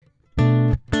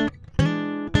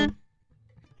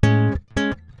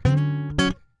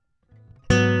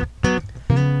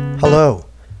Hello,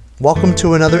 welcome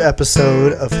to another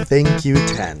episode of Thank You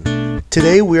 10.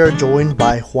 Today we are joined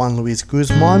by Juan Luis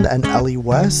Guzman and Ellie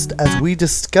West as we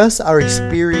discuss our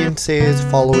experiences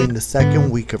following the second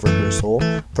week of rehearsal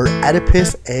for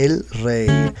Oedipus El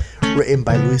Rey, written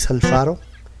by Luis Alfaro,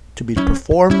 to be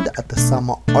performed at the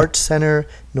Selma Arts Center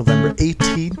November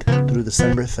 18th through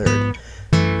December 3rd.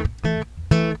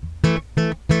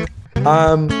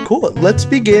 Cool. Let's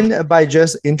begin by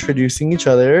just introducing each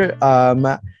other.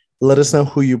 Let us know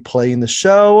who you play in the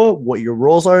show, what your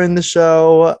roles are in the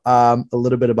show, a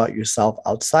little bit about yourself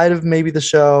outside of maybe the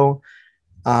show.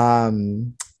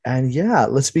 And yeah,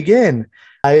 let's begin.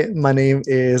 Hi, my name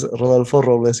is Rodolfo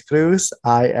Robles Cruz.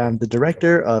 I am the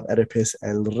director of Oedipus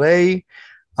El Rey.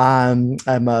 I'm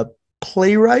a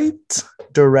playwright,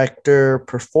 director,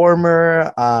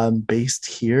 performer, based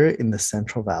here in the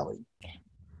Central Valley.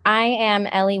 I am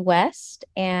Ellie West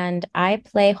and I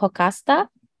play Jocasta.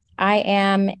 I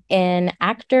am an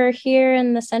actor here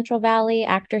in the Central Valley,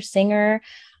 actor, singer.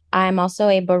 I'm also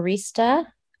a barista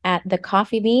at the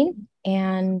Coffee Bean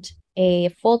and a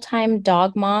full-time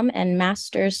dog mom and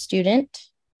master's student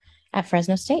at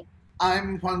Fresno State.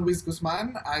 I'm Juan Luis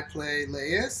Guzman. I play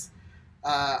Laius.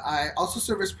 I also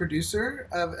serve as producer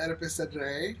of Oedipus El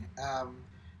Rey.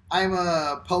 I'm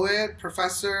a poet,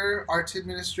 professor, arts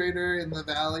administrator in the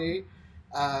Valley.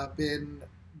 Been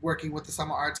working with the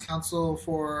Selma Arts Council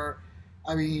for,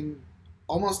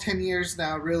 almost 10 years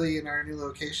now, really, in our new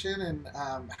location, and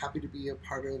happy to be a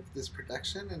part of this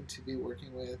production and to be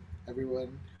working with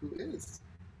everyone who is.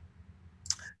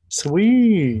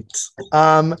 Sweet.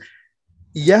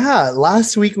 Yeah,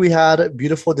 last week we had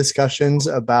beautiful discussions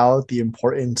about the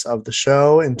importance of the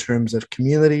show in terms of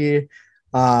community.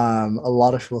 A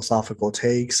lot of philosophical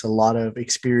takes, a lot of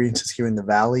experiences here in the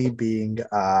Valley, being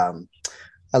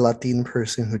a Latin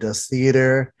person who does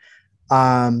theater.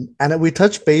 And we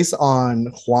touched base on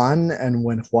Juan and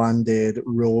when Juan did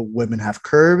Real Women Have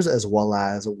Curves, as well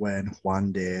as when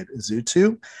Juan did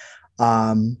Zutu,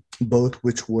 both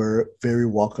which were very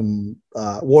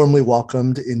warmly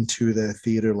welcomed into the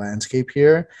theater landscape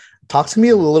here. Talk to me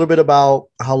a little bit about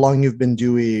how long you've been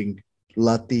doing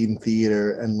Latin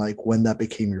theater and like when that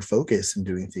became your focus in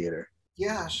doing theater.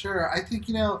 Yeah, sure. I think,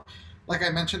 like I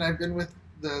mentioned, I've been with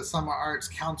the Selma Arts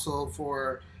Council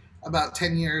for about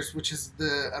 10 years, which is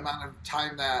the amount of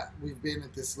time that we've been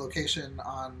at this location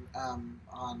on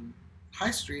High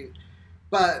Street.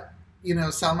 But,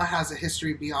 Selma has a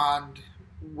history beyond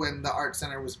when the Art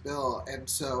Center was built. And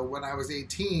so when I was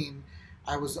 18,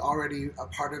 I was already a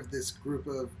part of this group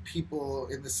of people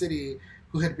in the city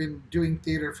who had been doing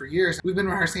theater for years. We've been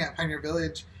rehearsing at Pioneer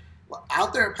Village.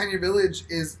 Out there at Pioneer Village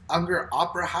is Unger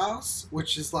Opera House,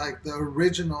 which is like the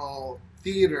original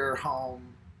theater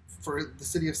home for the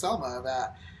city of Selma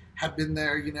that had been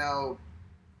there,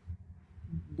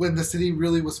 when the city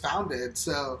really was founded.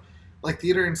 So, like,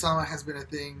 theater in Selma has been a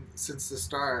thing since the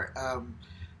start.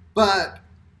 But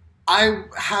I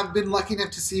have been lucky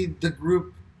enough to see the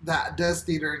group that does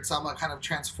theater in Selma kind of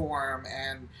transform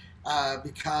and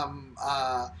become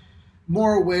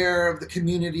more aware of the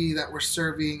community that we're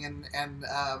serving, and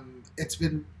it's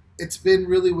been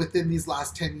really within these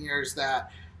last 10 years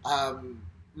that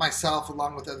myself,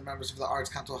 along with other members of the Arts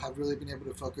Council, have really been able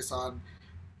to focus on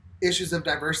issues of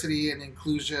diversity and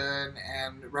inclusion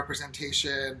and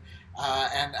representation,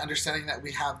 and understanding that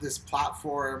we have this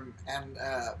platform and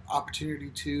opportunity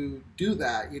to do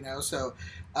that. So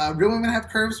Real Women Have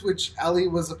Curves, which Ellie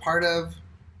was a part of.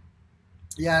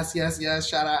 Yes.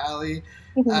 Shout out, Ellie.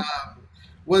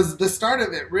 Was the start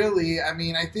of it, really.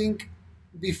 I think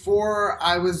before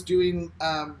I was doing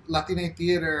Latina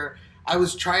theater, I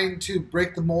was trying to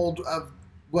break the mold of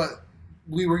what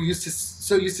we were used to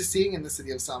seeing in the city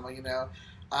of Selma.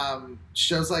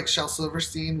 Shows like Shel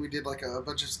Silverstein. We did like a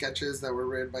bunch of sketches that were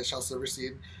written by Shel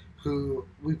Silverstein, who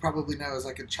we probably know as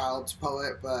like a child's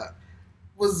poet, but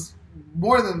was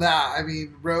more than that.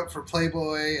 Wrote for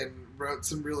Playboy and wrote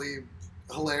some really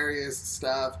hilarious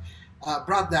stuff.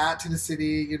 Brought that to the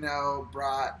city,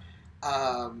 brought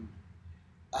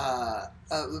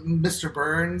Mr.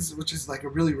 Burns, which is like a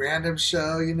really random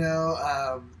show,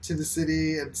 to the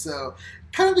city. And so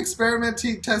kind of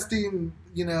experimenting, testing,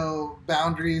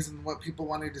 boundaries and what people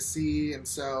wanted to see. And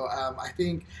so I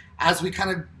think as we kind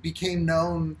of became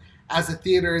known as a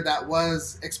theater that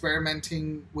was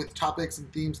experimenting with topics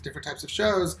and themes, different types of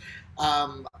shows,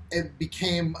 it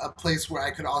became a place where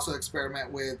I could also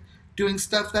experiment with doing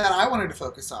stuff that I wanted to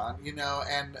focus on,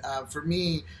 and for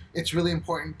me, it's really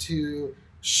important to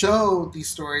show these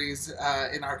stories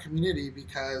in our community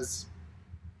because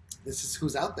this is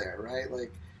who's out there, right?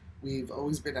 Like, we've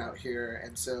always been out here,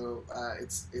 and so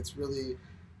it's really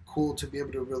cool to be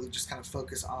able to really just kind of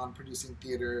focus on producing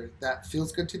theater that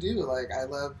feels good to do. Like, I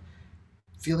love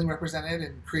feeling represented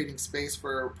and creating space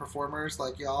for performers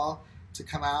like y'all to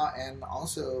come out and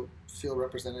also feel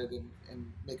represented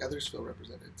and make others feel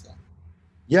represented. So.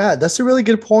 Yeah, that's a really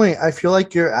good point. I feel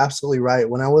like you're absolutely right.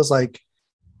 When I was like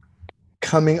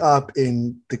coming up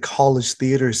in the college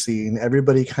theater scene,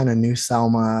 everybody kind of knew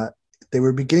Selma. They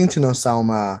were beginning to know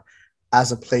Selma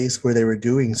as a place where they were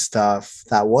doing stuff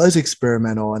that was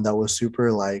experimental and that was super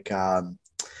like a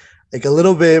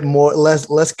little bit more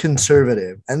less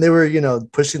conservative, and they were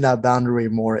pushing that boundary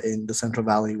more in the Central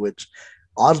Valley, which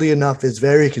oddly enough is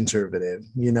very conservative.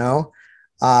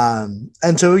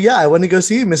 And so yeah, I went to go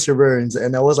see Mr. Burns,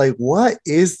 and I was like, what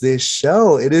is this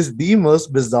show? It is the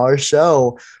most bizarre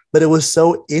show, but it was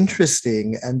so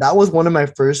interesting, and that was one of my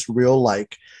first real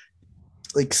like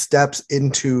steps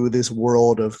into this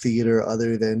world of theater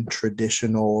other than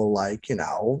traditional,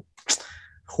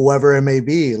 whoever it may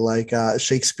be, like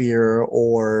Shakespeare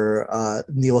or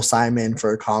Neil Simon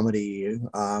for a comedy.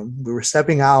 We were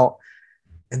stepping out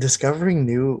and discovering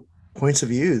new points of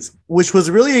views, which was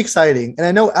really exciting. And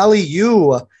I know, Ellie,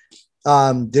 you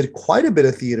did quite a bit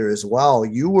of theater as well.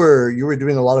 You were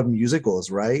doing a lot of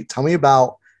musicals, right? Tell me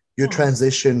about your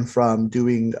transition from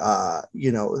doing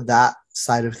that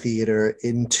side of theater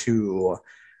into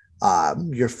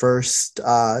your first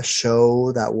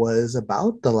show that was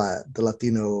about the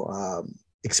Latino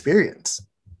experience.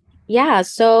 Yeah,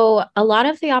 so a lot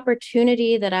of the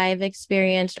opportunity that I've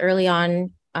experienced early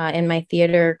on in my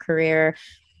theater career,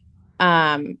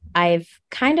 I've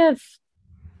kind of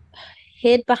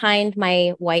hid behind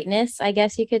my whiteness, I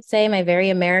guess you could say, my very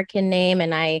American name,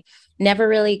 and I never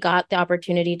really got the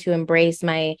opportunity to embrace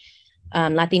my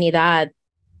Latinidad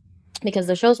because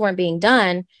the shows weren't being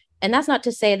done. And that's not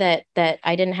to say that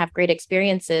I didn't have great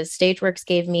experiences. Stageworks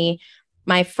gave me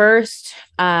my first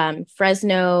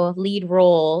Fresno lead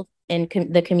role in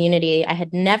the community. I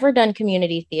had never done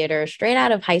community theater straight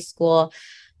out of high school.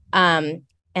 And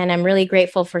I'm really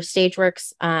grateful for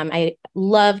Stageworks. I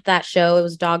loved that show. It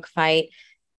was Dogfight.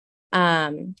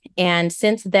 And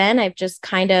since then, I've just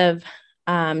kind of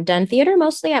done theater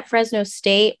mostly at Fresno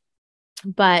State.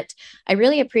 But I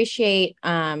really appreciate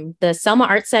the Selma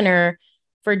Arts Center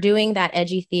for doing that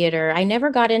edgy theater. I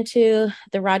never got into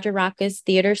the Roger Rocca's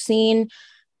theater scene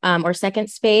or Second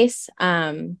Space.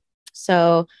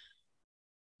 So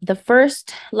the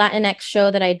first Latinx show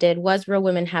that I did was Real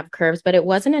Women Have Curves, but it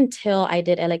wasn't until I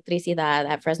did Electricidad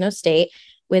at Fresno State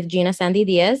with Gina Sandy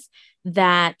Diaz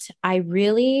that I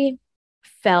really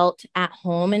felt at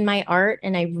home in my art,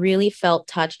 and I really felt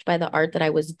touched by the art that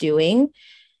I was doing.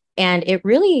 And it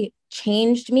really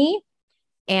changed me,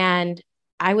 and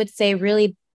I would say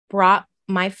really brought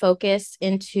my focus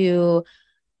into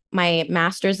my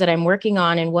master's that I'm working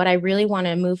on and what I really want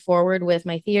to move forward with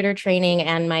my theater training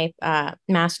and my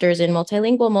master's in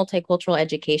multilingual, multicultural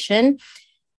education,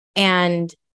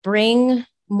 and bring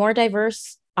more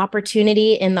diverse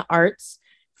opportunity in the arts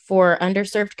for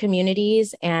underserved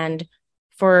communities and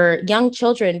for young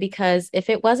children. Because if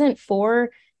it wasn't for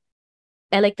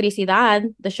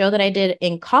Electricidad, the show that I did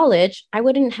in college, I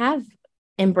wouldn't have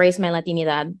embraced my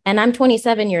Latinidad. And I'm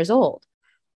 27 years old,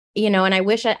 and I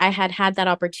wish I had had that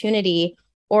opportunity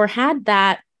or had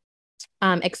that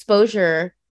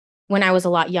exposure when I was a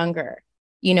lot younger,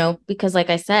 because like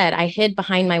I said, I hid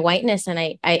behind my whiteness, and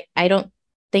I don't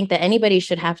think that anybody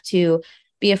should have to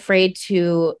be afraid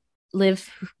to live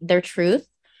their truth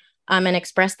and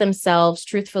express themselves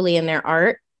truthfully in their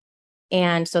art.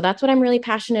 And so that's what I'm really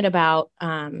passionate about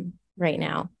right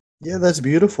now. Yeah, that's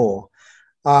beautiful.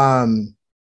 I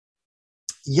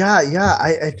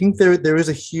think there is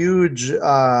a huge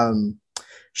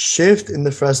shift in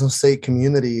the Fresno State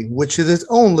community, which is its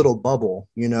own little bubble.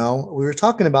 We were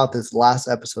talking about this last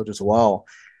episode as well,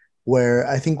 where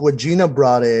I think what Gina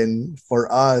brought in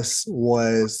for us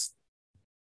was,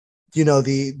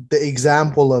 the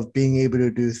example of being able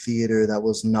to do theater that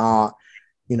was not,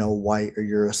 white or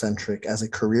Eurocentric as a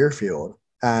career field,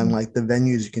 and like the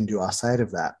venues you can do outside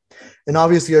of that. And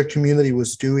obviously our community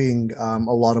was doing a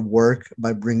lot of work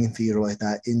by bringing theater like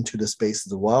that into the space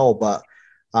as well. But,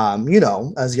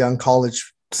 as young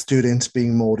college students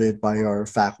being molded by our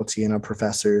faculty and our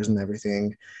professors and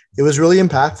everything, it was really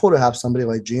impactful to have somebody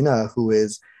like Gina, who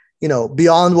is,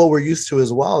 beyond what we're used to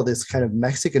as well, this kind of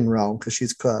Mexican realm, because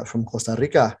she's from Costa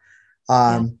Rica,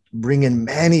 bring in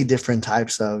many different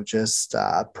types of just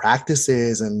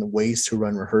practices and ways to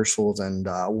run rehearsals and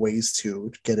ways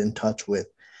to get in touch with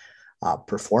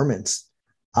performance.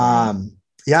 I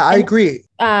agree.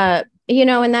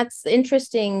 And that's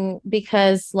interesting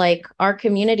because like our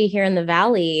community here in the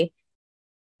Valley,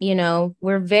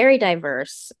 we're very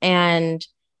diverse, and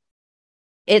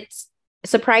it's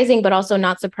surprising, but also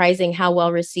not surprising how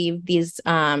well received these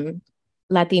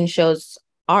Latin shows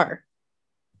are.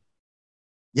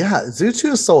 Yeah, Zoo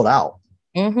 2 is sold out,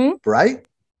 right?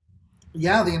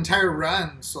 Yeah, the entire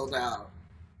run sold out.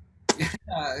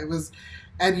 Yeah, it was,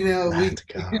 and we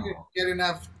couldn't get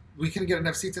enough. We couldn't get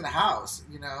enough seats in the house.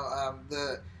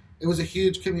 It was a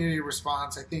huge community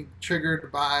response. I think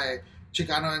triggered by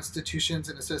Chicano institutions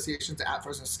and associations at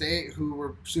Fresno State who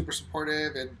were super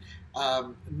supportive,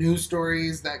 and news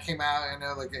stories that came out. I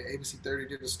know like ABC 30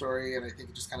 did a story, and I think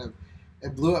it just kind of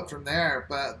it blew up from there.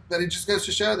 But it just goes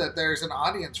to show that there's an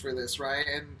audience for this, right?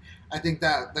 And I think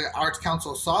that the Arts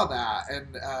Council saw that,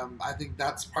 and I think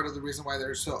that's part of the reason why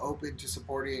they're so open to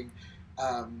supporting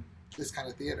this kind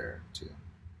of theater too.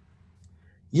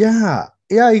 Yeah,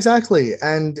 yeah, exactly.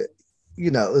 And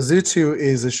Zoo 2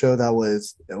 is a show that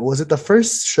was it the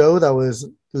first show that was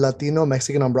Latino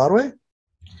Mexican on Broadway?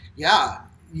 Yeah,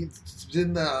 it's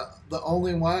been the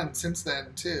only one since then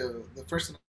too. The first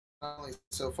and only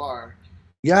so far.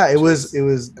 Yeah, it was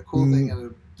a cool thing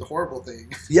and a horrible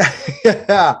thing. Yeah,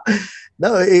 yeah.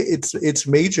 No, it's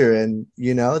major, and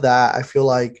that I feel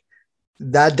like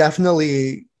that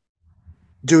definitely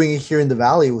doing it here in the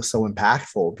Valley was so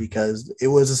impactful because it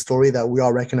was a story that we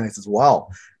all recognize as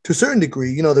well. To a certain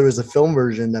degree, there was a film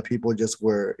version that people just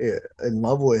were in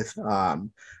love with, that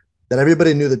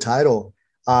everybody knew the title.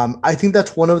 I think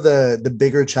that's one of the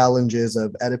bigger challenges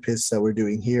of Oedipus that we're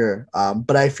doing here.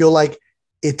 But I feel like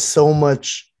there's so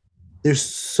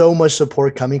much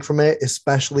support coming from it,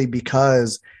 especially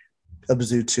because of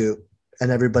Zoo 2 and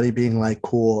everybody being like,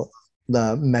 cool,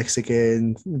 the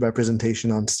Mexican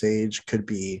representation on stage could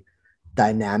be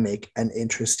dynamic and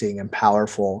interesting and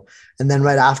powerful. And then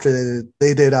right after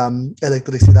they did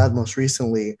Electricidad most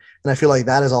recently, and I feel like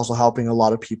that is also helping a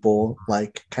lot of people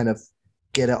like kind of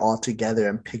get it all together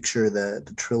and picture the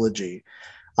trilogy.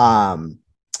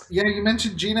 Yeah, you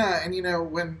mentioned Gina, and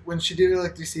when she did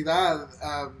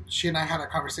Electricidad, she and I had a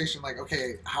conversation like,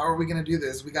 okay, how are we going to do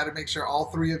this? We got to make sure all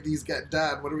three of these get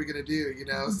done. What are we going to do?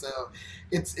 So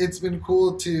it's been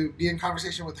cool to be in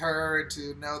conversation with her and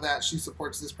to know that she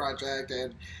supports this project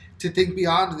and to think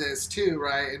beyond this too,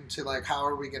 right? And to like, how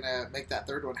are we going to make that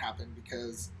third one happen?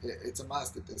 Because it's a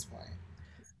must at this point.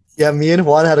 Yeah, me and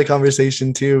Juan had a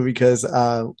conversation too because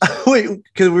because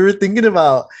we were thinking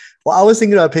about. Well, I was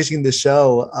thinking about pitching the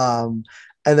show,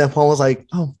 and then Juan was like,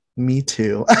 "Oh, me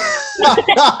too."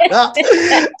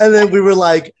 And then we were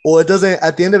like, "Well, it doesn't."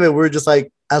 At the end of it, we were just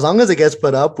like, "As long as it gets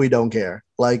put up, we don't care.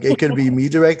 Like, it could be me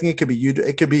directing, it could be you,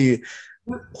 it could be,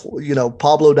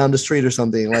 Pablo down the street or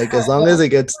something. Like, as long as it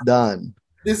gets done."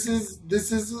 This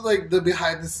is like the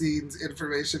behind the scenes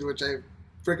information, which I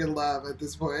freaking love at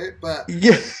this point. But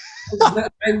yeah.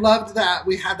 I loved that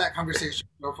we had that conversation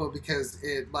because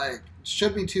it like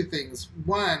showed me two things.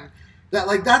 One, that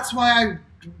like that's why I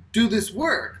do this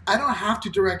work. I don't have to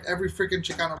direct every freaking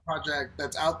Chicano project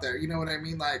that's out there. You know what I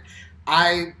mean? Like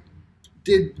I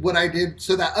did what I did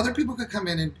so that other people could come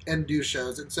in and do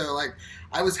shows. And so like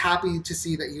I was happy to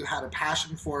see that you had a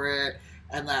passion for it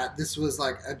and that this was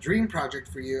like a dream project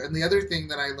for you. And the other thing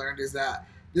that I learned is that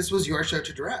this was your show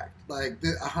to direct. Like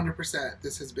 100%,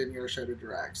 this has been your show to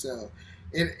direct. So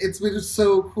it's been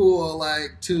so cool,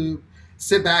 like to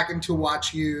sit back and to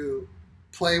watch you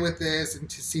play with this and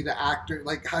to see the actor,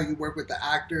 like how you work with the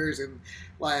actors, and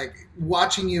like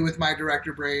watching you with my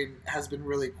director brain has been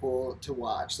really cool to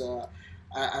watch. So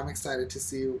I'm excited to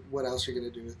see what else you're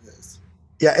going to do with this.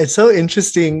 Yeah, it's so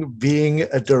interesting being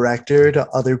a director to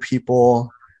other people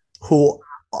who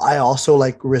I also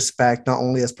like respect not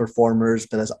only as performers,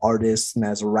 but as artists and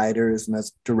as writers and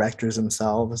as directors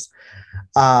themselves.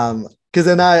 Because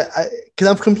then because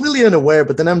I'm completely unaware,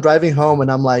 but then I'm driving home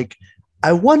and I'm like,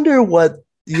 I wonder what,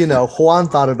 Juan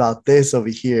thought about this over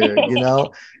here,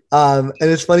 and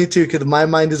it's funny too, because my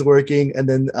mind is working. And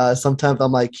then sometimes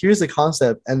I'm like, here's the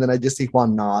concept. And then I just see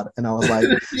Juan nod. And I was like,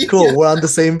 cool, yeah. We're on the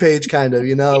same page kind of,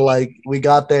 like we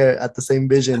got there at the same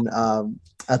vision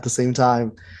at the same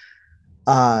time.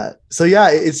 So yeah,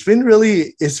 it's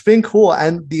been cool.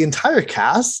 And the entire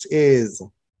cast is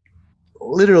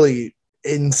literally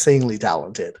insanely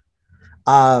talented.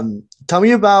 Tell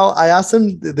me about, I asked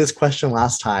them this question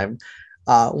last time,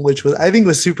 which I think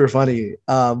was super funny.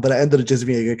 But it ended up just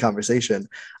being a good conversation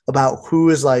about who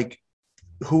has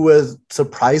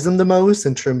surprised them the most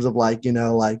in terms of like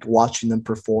watching them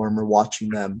perform or watching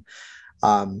them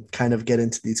kind of get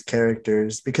into these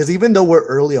characters, because even though we're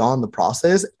early on in the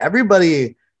process,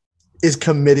 everybody is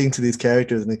committing to these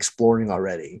characters and exploring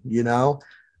already,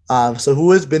 So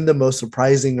who has been the most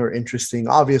surprising or interesting,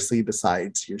 obviously,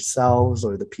 besides yourselves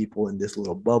or the people in this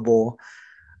little bubble?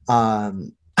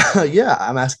 Um, yeah,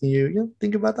 I'm asking you,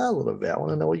 think about that a little bit. I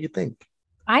want to know what you think.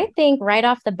 I think right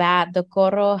off the bat, the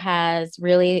coro has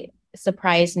really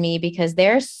surprised me because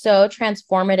they're so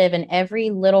transformative in every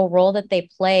little role that they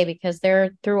play because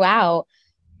they're throughout.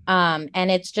 And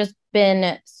it's just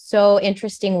been so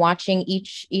interesting watching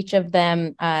each of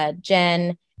them,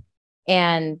 Jen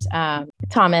and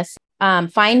Thomas,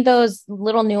 find those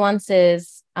little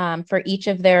nuances for each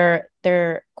of their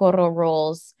coro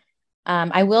roles.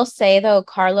 I will say though,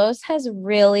 Carlos has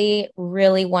really,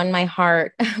 really won my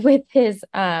heart with his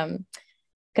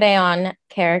Creon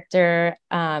character.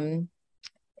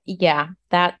 Yeah,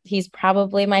 that he's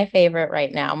probably my favorite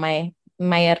right now, my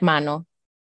hermano.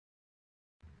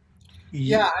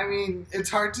 Yeah, I mean, it's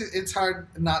hard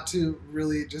not to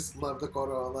really just love the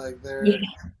Koro. Like Yeah.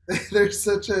 they're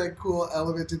such a cool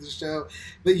element to the show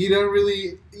that you don't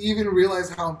really even realize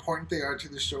how important they are to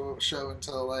the show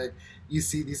until like you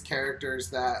see these characters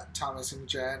that Thomas and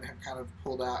Jen have kind of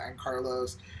pulled out and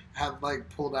Carlos have like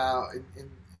pulled out in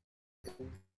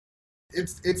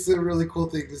it's a really cool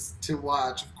thing to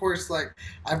watch. Of course, like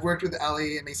I've worked with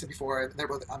Ellie and Mason before, and they're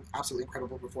both absolutely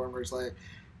incredible performers. Like,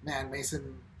 man,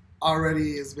 Mason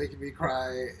already is making me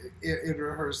cry in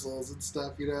rehearsals and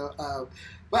stuff, you know.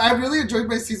 But I really enjoyed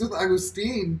my season with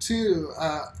Agustin too.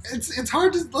 It's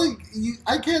hard to like.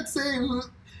 I can't say who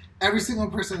every single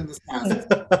person in this cast is.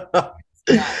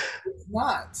 Yeah, it's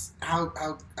nuts how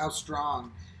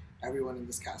strong everyone in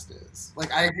this cast is.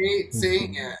 Like I hate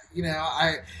saying it, you know.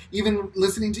 I even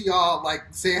listening to y'all like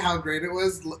say how great it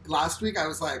was last week. I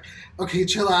was like, okay,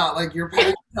 chill out. Like your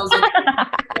parents tells like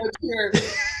here,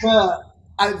 but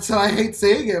so I hate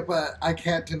saying it, but I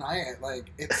can't deny it.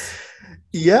 Like it's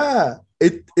Yeah,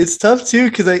 it's tough too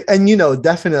because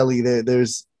definitely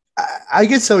there's I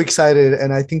get so excited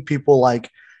and I think people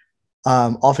like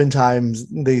oftentimes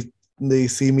they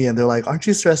see me and they're like, aren't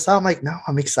you stressed out? I'm like, no,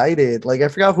 I'm excited. Like I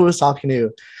forgot who was talking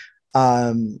to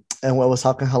and what was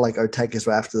talking how like our tech is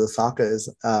right after the Sakas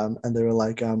and they were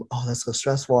like oh that's so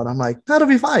stressful and I'm like that'll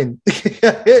be fine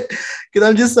because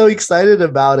I'm just so excited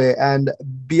about it. And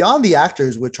beyond the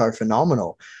actors, which are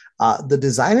phenomenal, the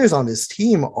designers on this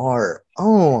team are,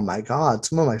 oh my god,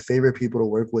 some of my favorite people to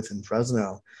work with in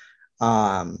Fresno.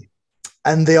 um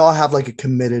and they all have like a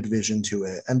committed vision to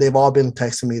it and they've all been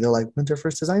texting me, they're like, when's our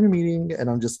first designer meeting? And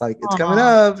I'm just like, it's coming Aw.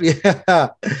 up. Yeah.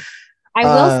 I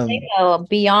will say um though,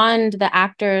 beyond the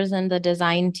actors and the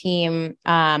design team,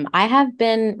 I have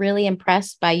been really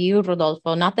impressed by you,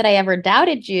 Rodolfo. Not that I ever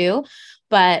doubted you,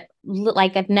 but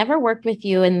like I've never worked with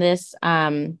you in this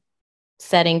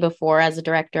setting before as a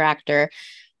director actor,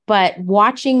 but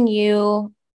watching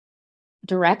you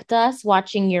direct us,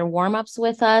 watching your warm-ups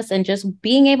with us, and just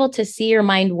being able to see your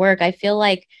mind work, I feel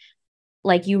like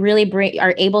you really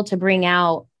are able to bring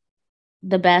out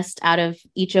the best out of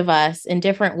each of us in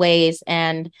different ways.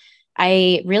 And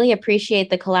I really appreciate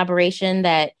the collaboration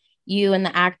that you and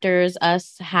the actors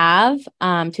us have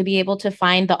to be able to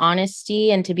find the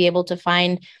honesty and to be able to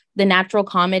find the natural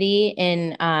comedy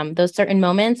in those certain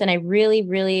moments. And I really,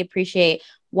 really appreciate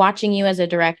watching you as a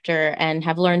director and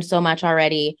have learned so much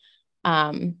already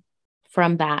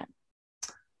from that.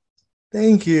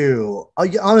 Thank you.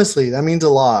 Yeah, honestly, that means a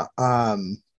lot.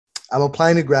 I'm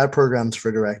applying to grad programs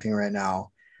for directing right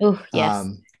now. Oh, yes.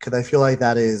 Because I feel like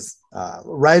that is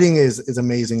writing is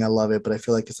amazing. I love it, but I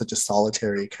feel like it's such a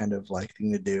solitary kind of like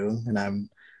thing to do. And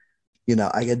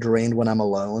I get drained when I'm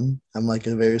alone. I'm like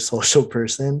a very social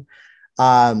person.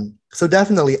 So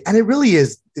definitely, and it really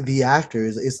is the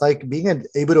actors. It's like being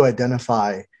able to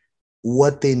identify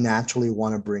what they naturally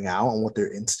want to bring out and what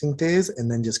their instinct is, and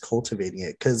then just cultivating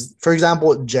it. Because, for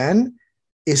example, Jen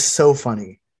is so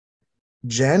funny.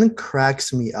 Jen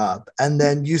cracks me up, and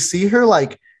then you see her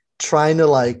like trying to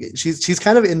like she's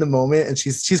kind of in the moment, and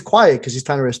she's quiet because she's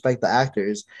trying to respect the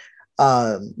actors.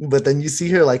 But then you see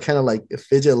her like kind of like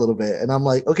fidget a little bit, and I'm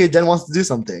like, okay, Jen wants to do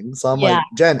something, so I'm Yeah. like,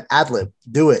 Jen, ad lib,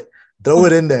 do it, throw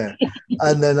it in there,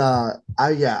 and then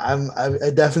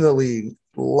I definitely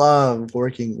love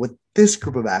working with this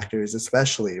group of actors,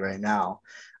 especially right now.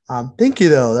 Thank you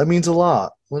though, that means a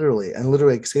lot, literally, and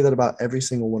literally I say that about every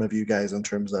single one of you guys in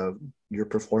terms of your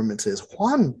performances.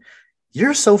 Juan,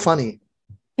 you're so funny.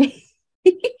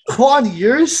 Juan,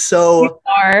 you're so You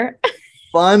are.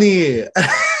 funny.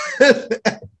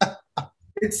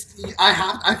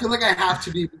 I feel like I have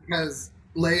to be because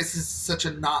Laius is such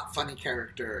a not funny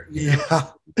character. You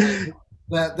know, Yeah.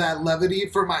 that levity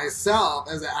for myself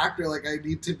as an actor, like I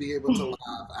need to be able to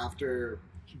laugh after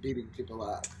beating people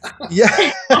up.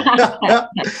 Yeah.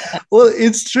 Well,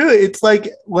 it's true. It's like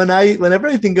whenever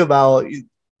I think about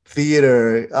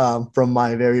theater from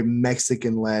my very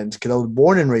Mexican lens, because I was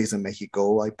born and raised in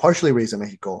Mexico, like partially raised in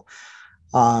Mexico.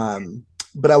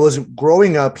 But I was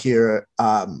growing up here,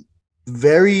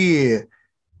 very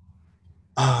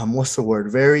what's the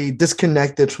word? Very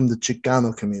disconnected from the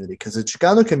Chicano community, because the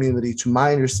Chicano community, to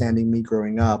my understanding, me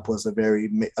growing up, was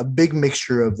a big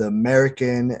mixture of the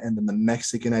American and then the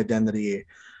Mexican identity,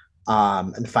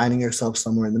 and finding yourself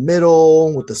somewhere in the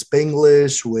middle with the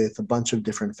Spanglish, with a bunch of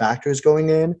different factors going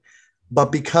in.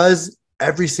 But because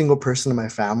every single person in my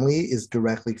family is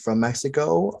directly from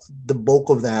Mexico, the bulk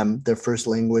of them, their first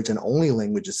language and only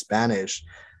language is Spanish.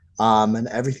 And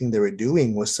everything they were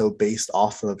doing was so based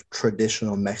off of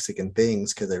traditional Mexican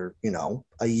things because they're,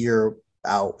 a year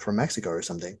out from Mexico or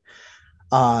something.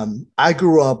 I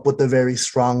grew up with a very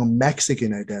strong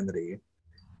Mexican identity.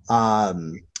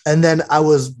 And then I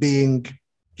was being,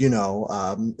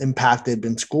 impacted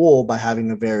in school by having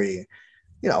a very,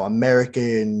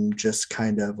 American, just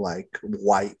kind of like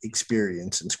white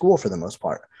experience in school for the most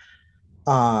part,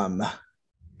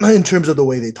 in terms of the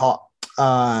way they taught.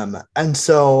 And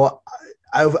so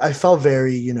I felt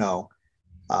very,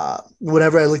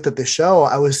 whenever I looked at the show,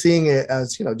 I was seeing it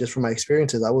as, just from my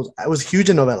experiences. I was huge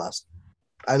in novelas.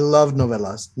 I loved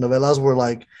novelas. Novelas were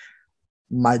like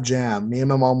my jam. Me and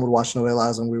my mom would watch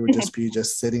novelas, and we would just be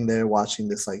just sitting there watching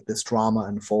this drama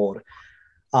unfold.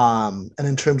 And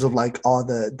in terms of like all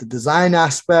the design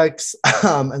aspects,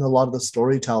 and a lot of the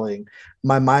storytelling,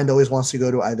 my mind always wants to go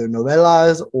to either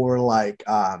novelas or like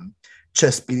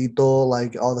Chespirito,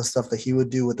 like all the stuff that he would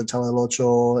do with the Chavo del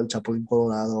Ocho, El Chapulín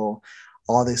Colorado,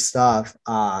 all this stuff.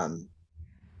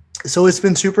 So it's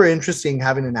been super interesting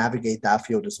having to navigate that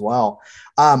field as well.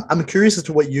 I'm curious as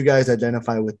to what you guys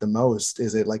identify with the most.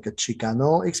 Is it like a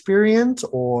Chicano experience,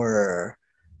 or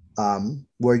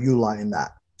where you lie in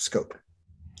that scope?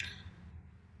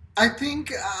 I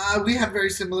think we had very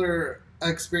similar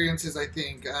experiences. I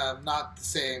think not the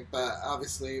same, but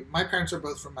obviously my parents are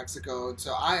both from Mexico, and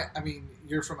so I mean,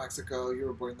 you're from Mexico. You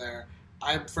were born there.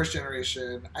 I'm first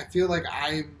generation. I feel like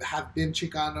I have been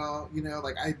Chicano.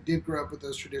 Like I did grow up with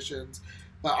those traditions,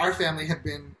 but our family had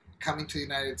been coming to the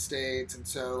United States, and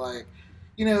so like.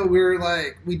 We're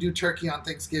like, we do turkey on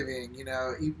Thanksgiving,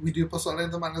 we do pozole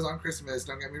and tamales on Christmas,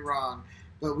 don't get me wrong,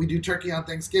 but we do turkey on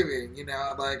Thanksgiving,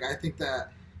 like I think that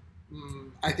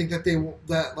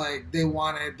they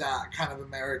wanted that kind of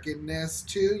Americanness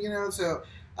too, So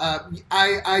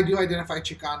I do identify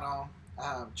Chicano,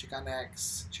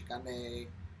 Chicanx, Chicane.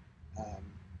 Um,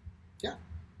 yeah.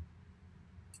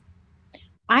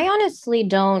 I honestly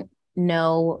don't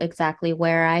know exactly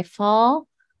where I fall.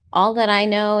 All that I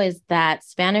know is that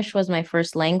Spanish was my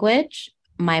first language.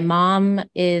 My mom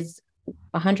is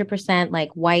 100%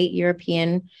 like white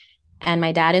European, and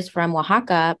my dad is from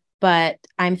Oaxaca. But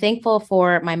I'm thankful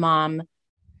for my mom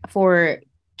for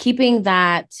keeping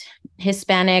that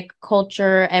Hispanic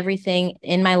culture, everything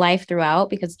in my life throughout,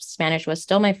 because Spanish was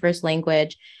still my first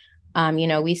language.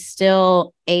 We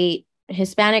still ate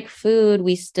Hispanic food.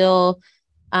 We still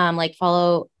like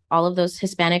follow all of those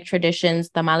Hispanic traditions,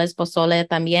 tamales, pozole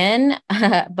también.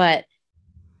 But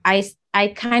I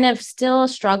kind of still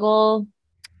struggle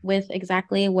with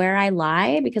exactly where I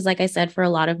lie, because like I said, for a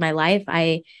lot of my life,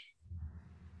 I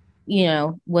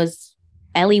was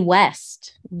Ellie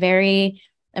West, very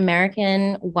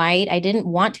American, white. I didn't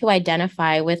want to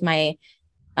identify with my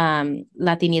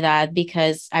Latinidad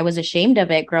because I was ashamed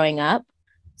of it growing up.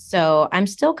 So I'm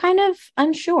still kind of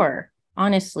unsure,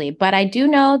 honestly. But I do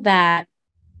know that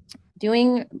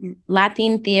doing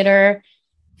Latin theater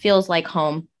feels like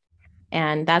home.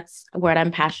 And that's what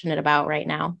I'm passionate about right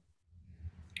now.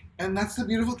 And that's the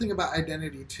beautiful thing about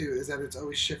identity too, is that it's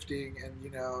always shifting, and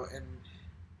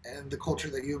and the culture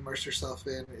that you immerse yourself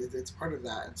in, it's part of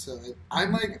that. And so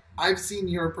I'm like, I've seen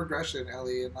your progression,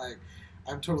 Ellie, and like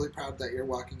I'm totally proud that you're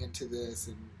walking into this,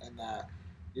 and that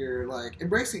you're like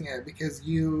embracing it because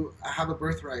you have a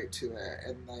birthright to it,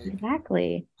 and like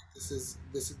Exactly. this is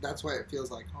that's why it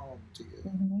feels like home to you.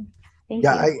 Mm-hmm. Thank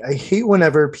Yeah, you. I hate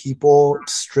whenever people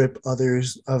strip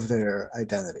others of their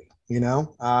identity.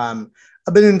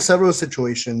 I've been in several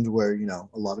situations where, a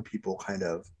lot of people kind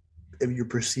of, if you're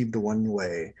perceived the one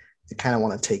way, they kind of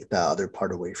want to take the other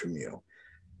part away from you,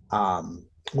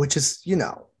 which is,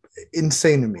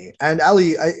 insane to me. And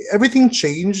Ali, everything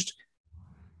changed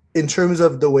in terms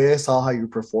of the way I saw how you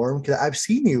perform, because I've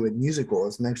seen you in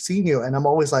musicals and I've seen you, and I'm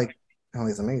always like, oh,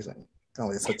 he's amazing.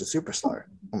 Oh, he's such a superstar.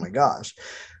 Oh my gosh.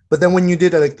 But then when you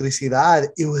did Electricidad,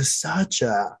 it was such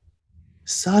a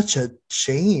such a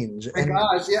change. My And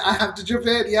gosh, yeah, I have to jump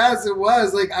in. Yes, it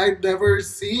was. Like I'd never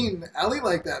seen Ellie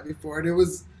like that before, and it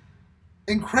was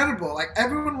incredible. Like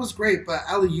everyone was great, but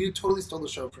Ellie, you totally stole the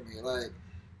show for me. Like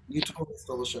you totally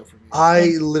stole the show for me.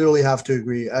 I literally have to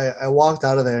agree. I walked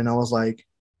out of there and I was like,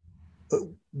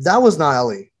 that was not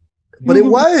Ellie. But it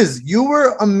was. You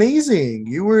were amazing.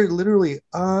 You were literally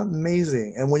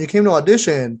amazing. And when you came to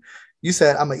audition, you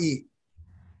said, I'm going to eat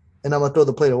and I'm going to throw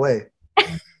the plate away.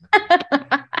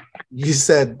 You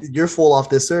said, you're full off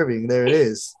this serving. There it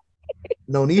is.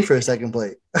 No need for a second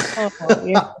plate.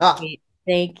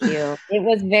 Thank you. It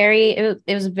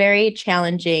was very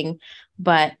challenging,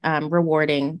 but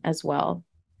rewarding as well.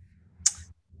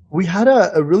 We had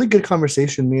a really good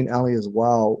conversation, me and Ellie as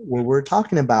well, where we're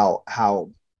talking about how,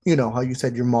 how you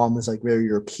said your mom is like very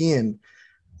European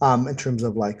in terms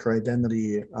of like her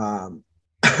identity,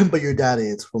 but your dad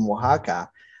is from Oaxaca.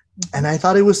 And I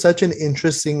thought it was such an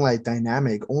interesting like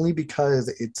dynamic, only because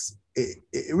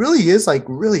it really is like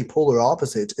really polar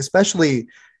opposites, especially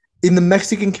in the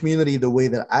Mexican community, the way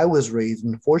that I was raised,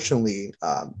 unfortunately,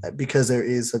 because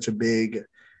there's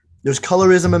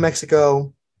colorism in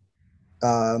Mexico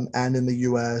and in the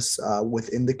US.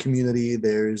 Within the community,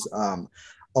 there's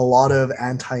a lot of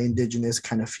anti-Indigenous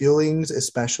kind of feelings,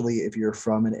 especially if you're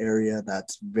from an area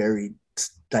that's very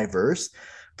diverse.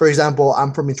 For example,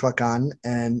 I'm from Michoacan,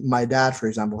 and my dad, for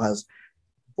example, has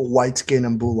white skin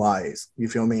and blue eyes. You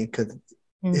feel me? Because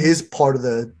his part of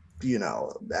the,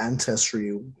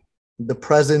 ancestry, the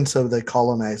presence of the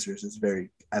colonizers is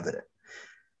very evident.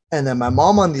 And then my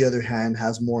mom, on the other hand,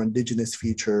 has more indigenous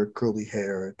feature, curly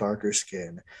hair, darker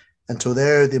skin. And so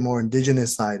there, the more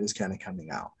indigenous side is kind of coming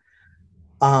out.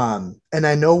 And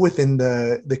I know within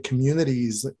the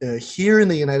communities here in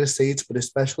the United States, but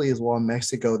especially as well in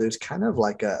Mexico, there's kind of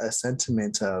like a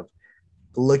sentiment of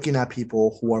looking at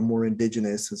people who are more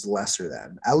indigenous as lesser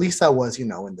than. At least that was, in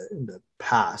the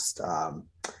past.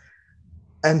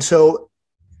 And so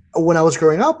when I was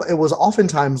growing up, it was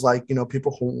oftentimes like,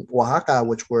 people from Oaxaca,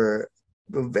 which were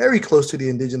very close to the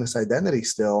indigenous identity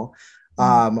still,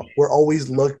 were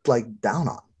always looked like down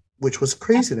on, which was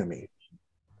crazy to me.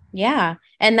 Yeah.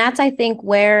 And that's, I think,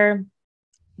 where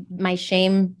my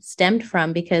shame stemmed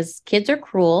from, because kids are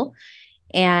cruel.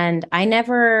 And I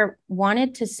never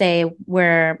wanted to say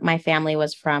where my family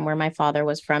was from, where my father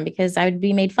was from, because I would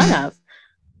be made fun of,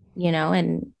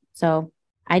 and so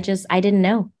I didn't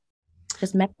know.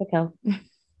 Just Mexico.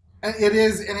 It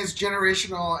is, and it's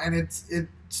generational, and it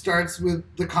starts with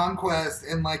the conquest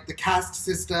and like the caste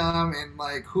system, and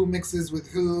like who mixes with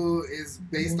who is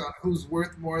based on who's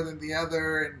worth more than the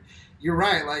other. And you're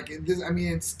right, like this, I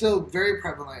mean, it's still very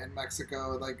prevalent in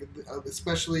Mexico, like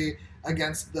especially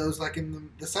against those like in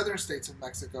the southern states of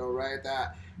Mexico, right?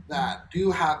 That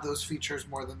do have those features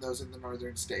more than those in the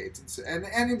northern states.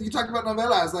 And you talk about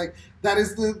novelas, like that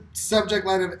is the subject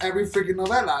line of every freaking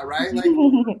novela, right? Like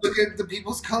look at the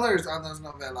people's colors on those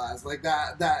novelas, like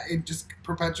that it just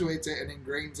perpetuates it and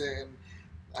ingrains it. And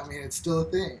I mean, it's still a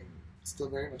thing. It's still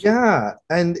very much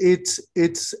and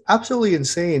it's absolutely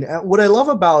insane. And what I love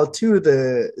about too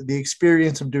the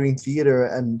experience of doing theater,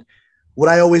 and what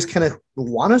I always kind of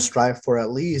want to strive for,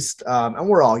 at least, and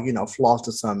we're all flawed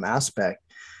to some aspect.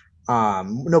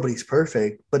 Nobody's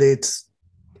perfect, but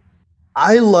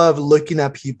I love looking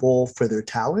at people for their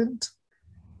talent,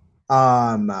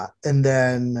 and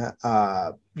then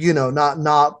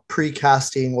not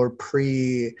precasting or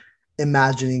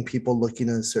imagining people looking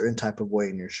in a certain type of way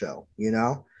in your show,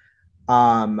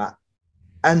 and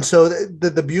so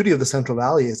the beauty of the Central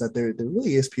Valley is that there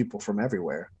really is people from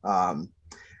everywhere.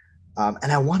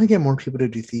 And I want to get more people to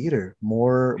do theater,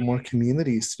 more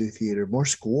communities to do theater, more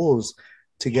schools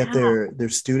to get their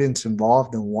students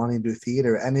involved in wanting to do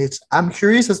theater. And I'm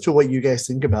curious as to what you guys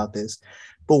think about this,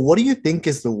 but what do you think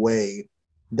is the way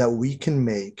that we can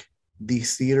make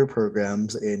these theater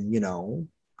programs in,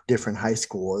 different high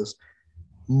schools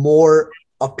more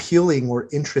appealing or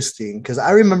interesting? Because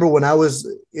I remember when I was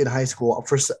in high school,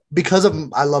 because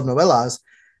I love novelas,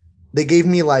 they gave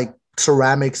me like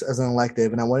ceramics as an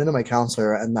elective, and I went into my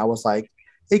counselor and I was like,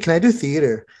 hey, can I do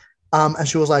theater? And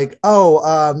she was like,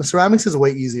 ceramics is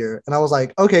way easier. And I was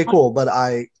like, okay, cool, but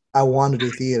I want to do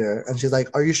theater. And she's like,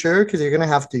 are you sure? Because you're gonna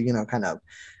have to kind of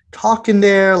talk in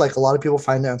there, like a lot of people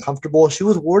find it uncomfortable. She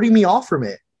was warding me off from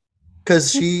it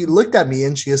because she looked at me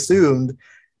and she assumed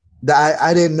that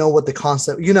I didn't know what the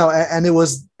concept, and it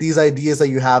was these ideas that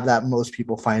you have that most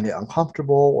people find it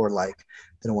uncomfortable, or like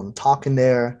they don't want to talk in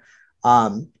there.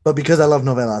 But because I love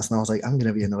novelas, and I was like, I'm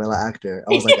gonna be a novela actor,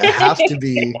 I was like, I have to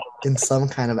be in some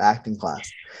kind of acting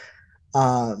class.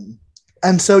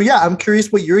 And so I'm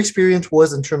curious what your experience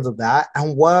was in terms of that,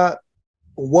 and what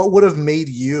what would have made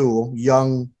you,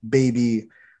 young baby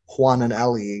Juan and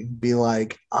Ellie, be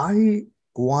like, I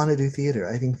want to do theater.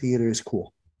 I think theater is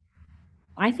cool.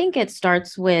 I think it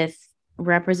starts with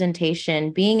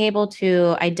representation, being able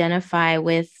to identify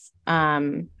with,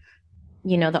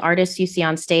 the artists you see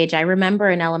on stage. I remember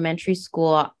in elementary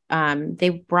school, they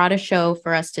brought a show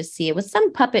for us to see. It was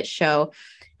some puppet show.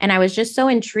 And I was just so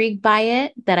intrigued by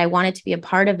it that I wanted to be a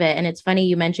part of it. And it's funny,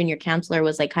 you mentioned your counselor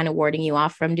was like kind of warding you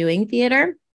off from doing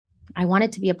theater. I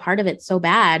wanted to be a part of it so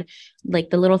bad, like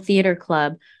the little theater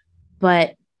club.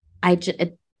 But I just,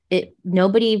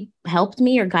 nobody helped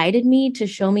me or guided me to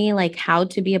show me like how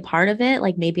to be a part of it.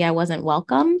 Like maybe I wasn't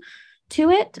welcome to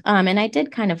it. And I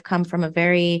did kind of come from a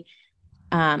very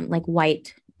like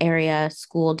white area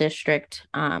school district.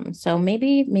 So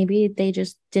maybe they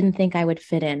just didn't think I would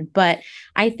fit in. But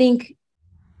I think,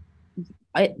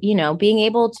 being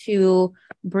able to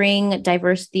bring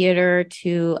diverse theater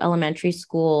to elementary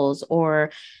schools,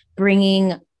 or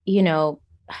bringing,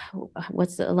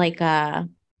 what's like,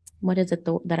 what is it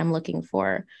that I'm looking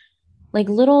for? Like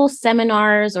little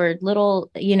seminars or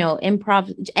little,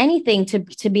 improv, anything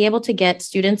to be able to get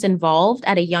students involved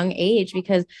at a young age,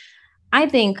 because I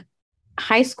think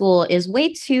high school is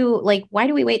way too, like, why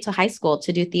do we wait to high school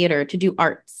to do theater, to do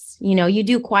arts? You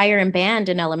do choir and band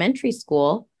in elementary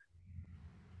school.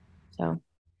 So.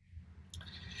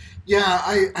 Yeah,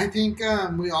 I think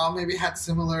we all maybe had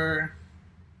similar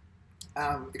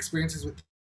experiences with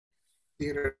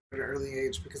theater at an early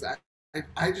age, because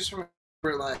I just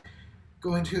remember like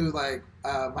going to like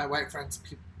my white friends'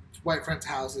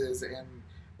 houses, and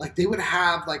like they would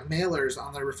have like mailers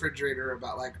on their refrigerator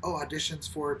about like, oh, auditions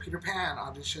for Peter Pan,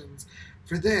 auditions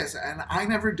for this, and I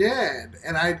never did.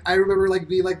 And I remember like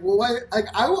being like, well, why? Like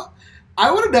I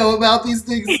want to know about these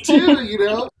things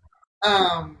too,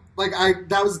 like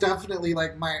that was definitely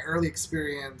like my early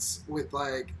experience with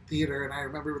like theater. And I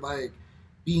remember like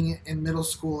being in middle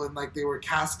school, and like they were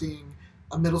casting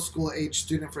a middle school age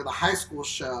student for the high school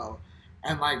show,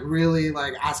 and like really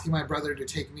like asking my brother to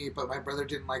take me, but my brother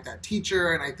didn't like that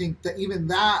teacher. And I think that even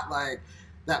that, like,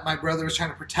 that my brother was trying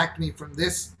to protect me from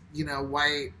this,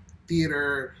 white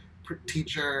theater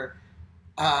teacher,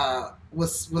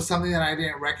 was something that I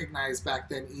didn't recognize back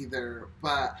then either.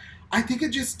 But I think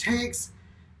it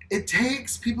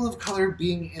takes people of color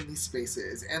being in these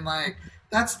spaces, and like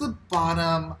that's the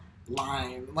bottom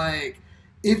line. Like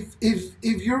if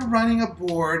you're running a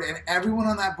board and everyone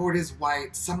on that board is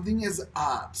white, something is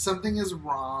up, something is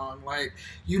wrong. Like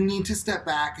you need to step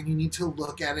back and you need to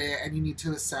look at it, and you need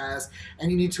to assess,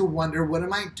 and you need to wonder, what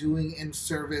am I doing in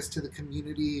service to the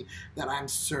community that I'm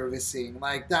servicing?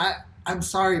 Like that, I'm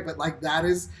sorry, but like that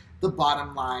is the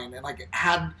bottom line. And like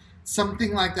had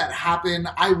something like that happen,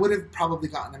 I would have probably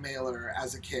gotten a mailer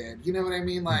as a kid. You know what I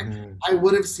mean? Like I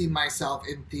would have seen myself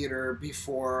in theater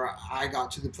before I got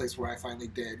to the place where I finally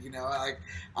did. Like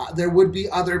there would be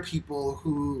other people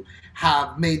who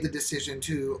have made the decision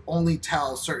to only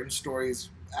tell certain stories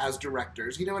as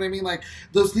directors. You know what I mean? Like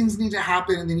those things need to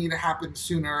happen, and they need to happen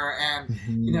sooner. And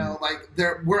like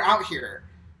we're out here.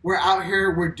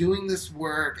 We're doing this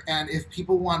work, and if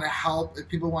people want to help, if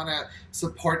people want to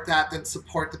support that, then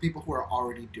support the people who are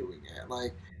already doing it.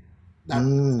 Like that's how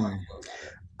I feel about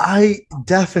it. I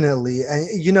definitely,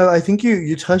 and I think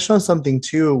you touched on something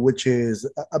too, which is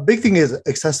a big thing is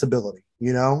accessibility,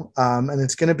 and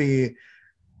it's going to be,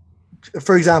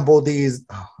 for example, these,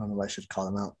 I don't know if I should call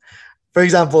them out. For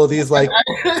example, these like,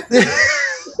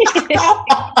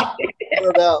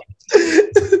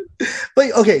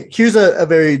 but okay, here's a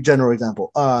very general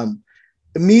example.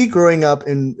 Me growing up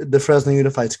in the Fresno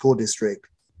Unified School District,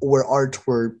 where arts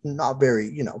were not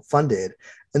very, funded,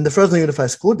 and the Fresno Unified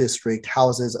School District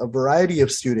houses a variety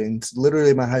of students.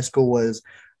 Literally, my high school was,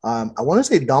 I want to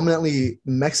say, dominantly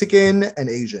Mexican and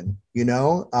Asian,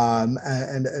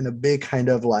 and a big kind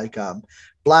of like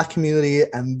Black community,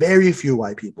 and very few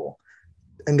white people.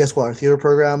 And guess what? Our theater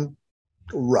program,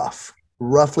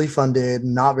 roughly funded,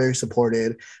 not very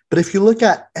supported. But if you look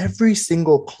at every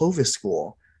single Clovis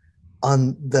school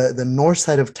on the north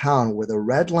side of town, where the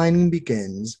red lining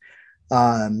begins,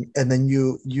 and then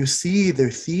you see their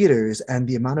theaters and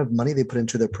the amount of money they put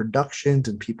into their productions,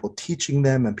 and people teaching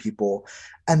them,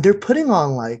 and they're putting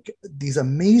on like these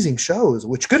amazing shows,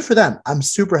 which good for them. I'm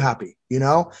super happy,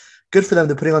 good for them.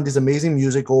 They're putting on these amazing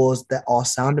musicals that all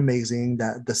sound amazing,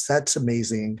 that the set's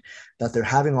amazing, that they're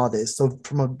having all this. So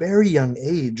from a very young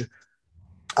age,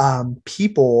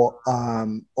 people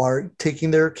are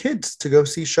taking their kids to go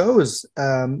see shows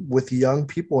with young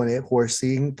people in it who are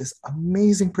seeing this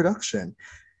amazing production.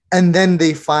 And then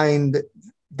they find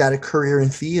that a career in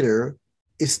theater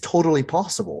is totally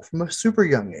possible from a super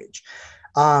young age.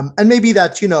 And maybe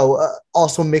that's,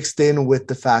 also mixed in with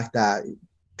the fact that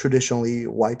traditionally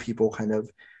white people kind of,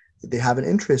 they have an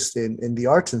interest in the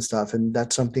arts and stuff. And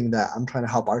that's something that I'm trying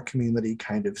to help our community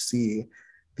kind of see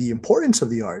the importance of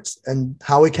the arts and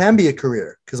how it can be a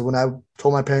career. Because when I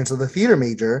told my parents of the theater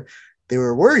major, they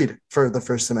were worried for the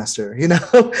first semester,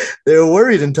 they were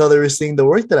worried until they were seeing the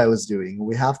work that I was doing.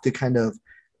 We have to kind of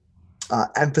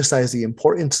emphasize the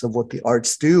importance of what the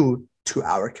arts do to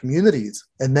our communities,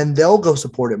 and then they'll go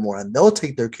support it more and they'll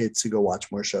take their kids to go watch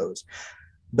more shows.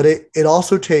 But it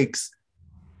also takes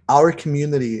our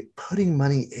community putting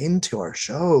money into our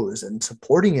shows and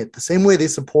supporting it the same way they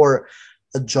support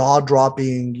a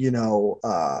jaw-dropping,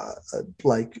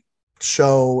 like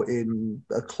show in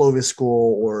a Clovis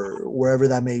school or wherever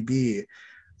that may be.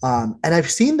 And I've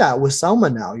seen that with Selma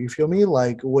now. You feel me?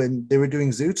 Like when they were doing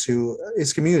Zootsu,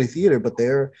 it's community theater, but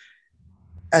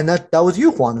and that was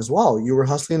you, Juan, as well. You were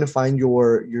hustling to find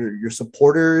your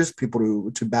supporters,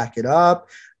 people to back it up,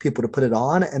 people to put it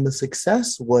on, and the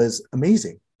success was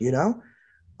amazing.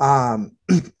 And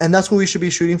that's what we should be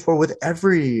shooting for with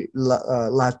every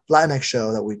Latinx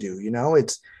show that we do.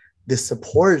 It's this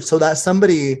support so that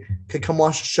somebody could come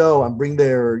watch the show and bring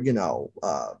their,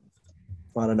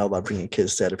 I don't know about bringing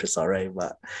kids to Oedipus El Rey,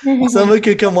 but someone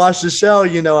could come watch the show,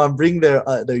 and bring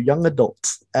their young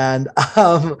adults, and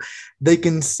they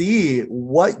can see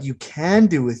what you can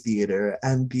do with theater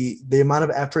and the amount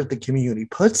of effort the community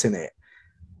puts in it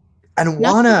and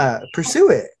want to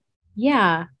pursue it.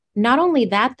 Yeah. Not only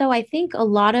that, though, I think a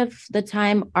lot of the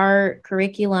time our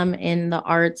curriculum in the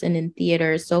arts and in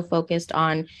theater is so focused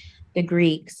on the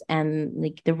Greeks and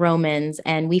like the Romans,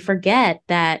 and we forget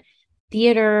that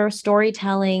theater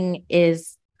storytelling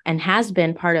is and has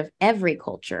been part of every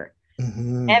culture,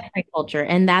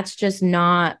 and that's just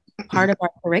not part of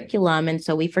our curriculum, and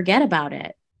so we forget about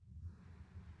it.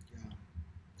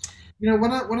 Yeah.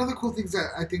 One of the cool things that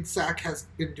I think SAC has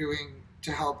been doing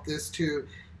to help this too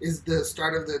is the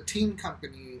start of the teen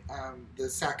company, the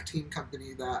SAC teen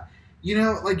company that,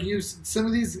 some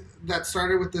of these that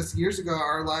started with this years ago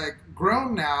are like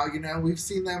grown now, we've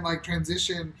seen them like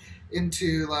transition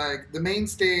into like the main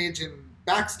stage and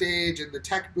backstage and the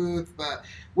tech booth. But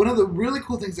one of the really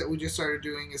cool things that we just started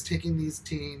doing is taking these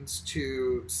teens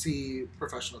to see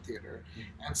professional theater.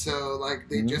 And so like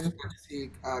they just went to see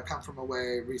Come From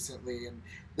Away recently, and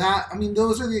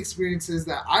those are the experiences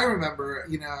that I remember,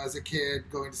 as a kid,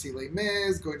 going to see Les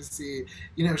Mis, going to see,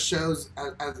 shows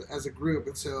as a group.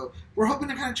 And so we're hoping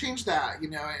to kind of change that,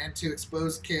 and to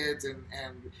expose kids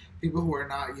and people who are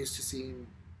not used to seeing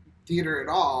theater at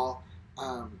all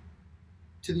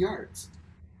to the arts.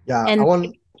 Yeah, and I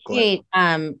want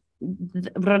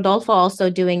Rodolfo also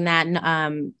doing that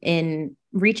in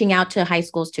reaching out to high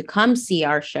schools to come see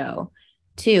our show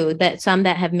too, that some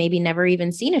that have maybe never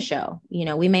even seen a show.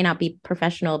 We may not be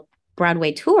professional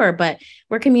Broadway tour, but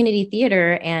we're community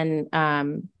theater, and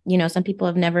some people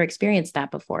have never experienced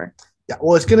that before. Yeah,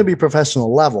 well, it's going to be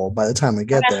professional level by the time we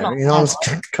get there.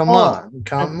 Come on.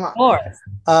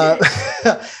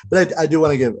 But I do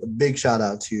want to give a big shout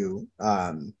out to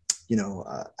Allie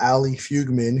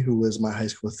Fugman, who was my high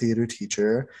school theater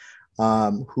teacher,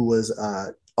 who was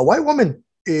a white woman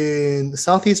in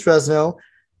Southeast Fresno,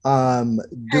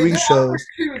 doing shows.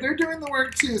 They're doing the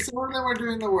work too. Some of them are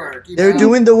doing the work. They're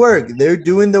doing the work. They're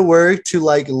doing the work to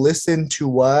like listen to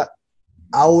what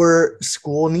our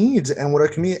school needs and what our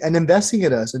community, and investing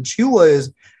in us. And she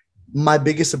was my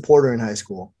biggest supporter in high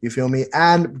school. You feel me?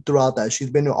 And throughout that, she's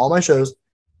been to all my shows.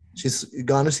 She's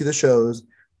gone to see the shows.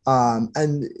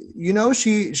 And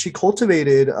she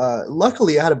cultivated,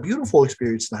 luckily I had a beautiful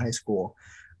experience in high school.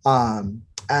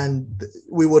 And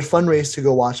we would fundraise to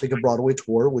go watch like a Broadway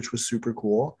tour, which was super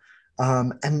cool.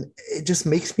 And it just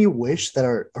makes me wish that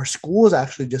our schools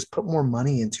actually just put more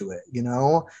money into it,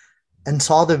 and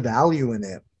saw the value in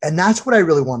it. And that's what I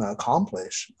really want to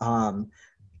accomplish.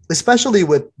 Especially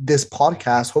with this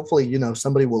podcast, hopefully,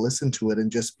 somebody will listen to it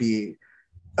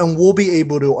and we'll be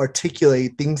able to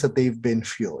articulate things that they've been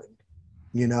feeling,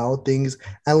 things,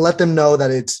 and let them know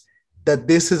that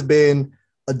this has been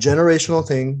a generational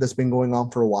thing that's been going on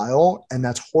for a while, and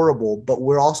that's horrible. But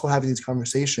we're also having these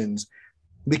conversations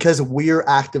because we're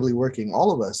actively working,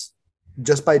 all of us,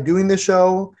 just by doing this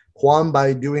show, Juan,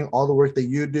 by doing all the work that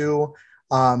you do,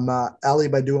 Ellie,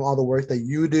 by doing all the work that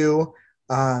you do,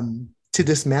 to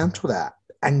dismantle that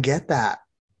and get that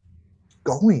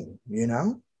going,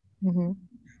 Mm-hmm.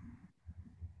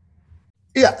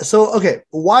 Yeah. So, okay.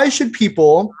 Why should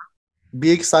people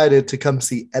be excited to come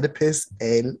see Oedipus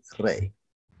El Rey?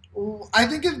 I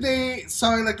think if they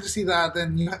saw I Like to See That,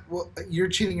 then you're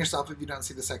cheating yourself if you don't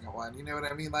see the second one. You know what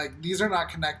I mean? Like these are not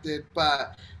connected,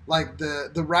 but like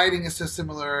the writing is so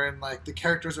similar, and like the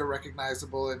characters are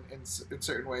recognizable in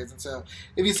certain ways. And so,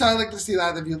 if you saw I Like to See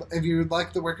That, if you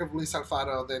like the work of Luis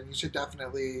Alfaro, then you should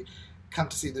definitely come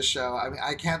to see the show. I mean,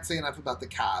 I can't say enough about the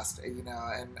cast, you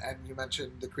know, and you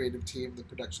mentioned the creative team, the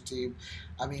production team.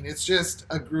 I mean, it's just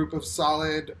a group of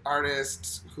solid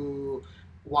artists who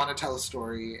want to tell a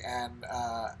story and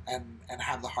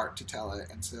have the heart to tell it.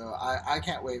 And so I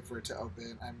can't wait for it to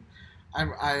open.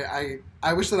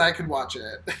 I wish that I could watch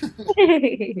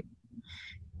it.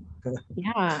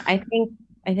 Yeah,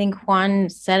 I think Juan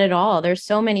said it all. There's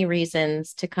so many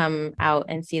reasons to come out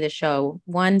and see the show.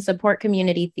 One, support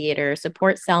community theater,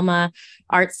 support Selma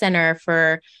Arts Center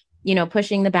for, you know,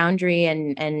 pushing the boundary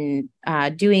and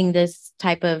doing this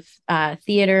type of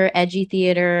theater, edgy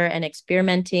theater, and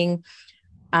experimenting,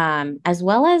 as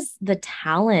well as the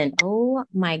talent. Oh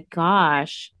my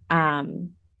gosh.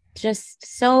 Just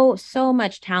so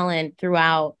much talent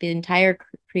throughout the entire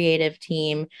creative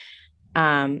team.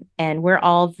 And we're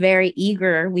all very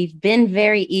eager. We've been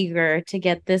very eager to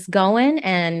get this going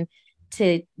and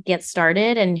to get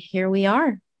started. And here we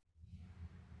are.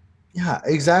 Yeah,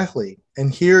 exactly.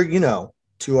 And here, you know,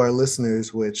 to our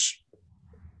listeners, which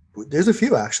there's a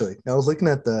few actually. I was looking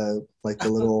at the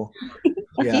little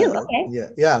A few, okay.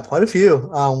 yeah, quite a few,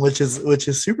 which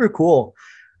is super cool.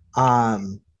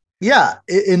 Yeah,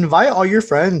 invite all your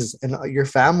friends and your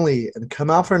family and come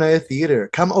out for a night of theater.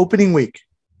 Come opening week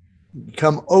and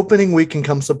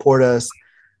come support us.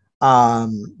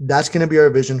 That's going to be our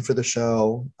vision for the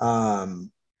show.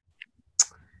 And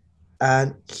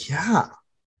yeah,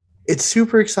 it's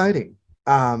super exciting.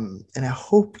 And I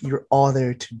hope you're all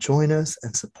there to join us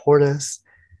and support us,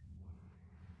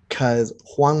 because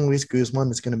Juan Luis Guzman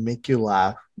is going to make you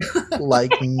laugh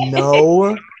like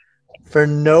for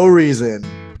no reason.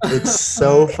 It's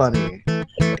so funny.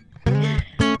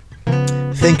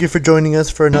 Thank you for joining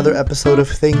us for another episode of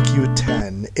Thank You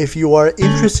 10. If you are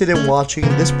interested in watching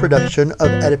this production of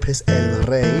Oedipus El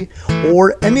Rey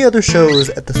or any other shows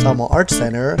at the Selma Arts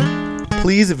Center,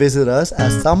 please visit us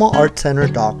at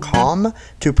selmaartscenter.com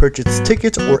to purchase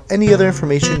tickets or any other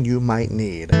information you might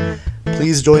need.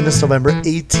 Please join us November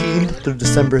 18th through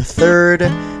December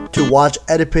 3rd to watch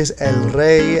Oedipus El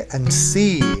Rey and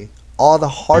see all the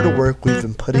hard work we've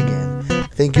been putting in.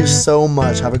 Thank you so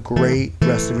much. Have a great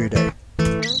rest of your day.